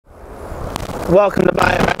Welcome to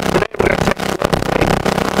Buyavette. Today we're going to take a look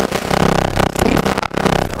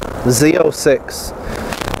at the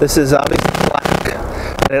Z06. This is obviously black,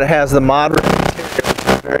 and it has the mod red interior, which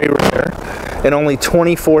is very rare, and only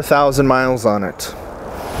 24,000 miles on it.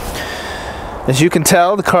 As you can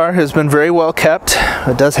tell, the car has been very well kept.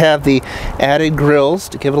 It does have the added grills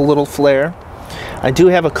to give it a little flair. I do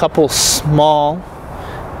have a couple small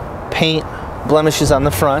paint blemishes on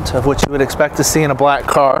the front, of which you would expect to see in a black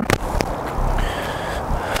car.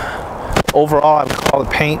 Overall, I would call the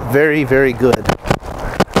paint very, very good.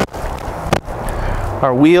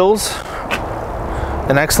 Our wheels,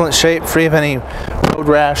 in excellent shape, free of any road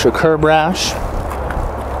rash or curb rash.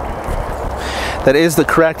 That is the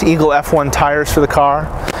correct Eagle F1 tires for the car.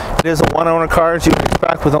 It is a one-owner car, as you would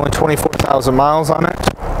expect, with only 24,000 miles on it.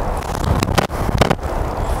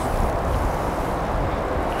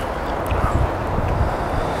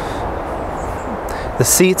 The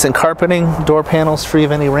seats and carpeting, door panels free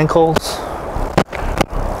of any wrinkles.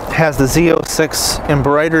 It has the Z06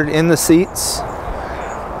 embroidered in the seats.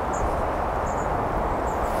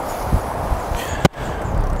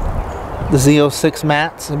 The Z06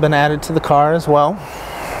 mats have been added to the car as well.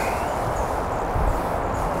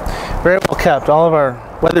 Very well kept. All of our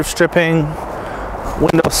weather stripping,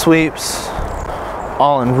 window sweeps,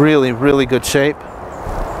 all in really, really good shape.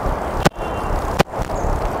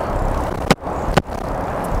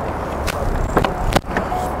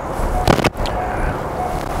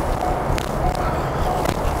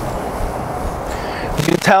 You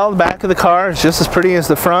can tell the back of the car is just as pretty as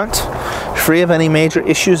the front, free of any major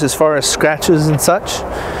issues as far as scratches and such.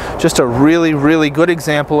 Just a really, really good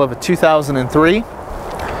example of a 2003,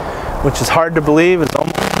 which is hard to believe. It's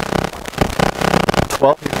almost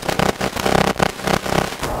 12 years.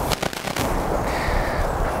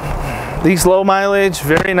 These low mileage,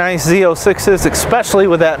 very nice Z06s, especially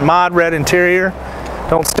with that mod red interior,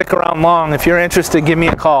 don't stick around long. If you're interested, give me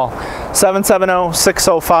a call.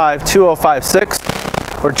 770-605-2056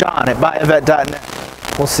 or John at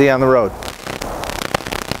Buyavette.net. We'll see you on the road.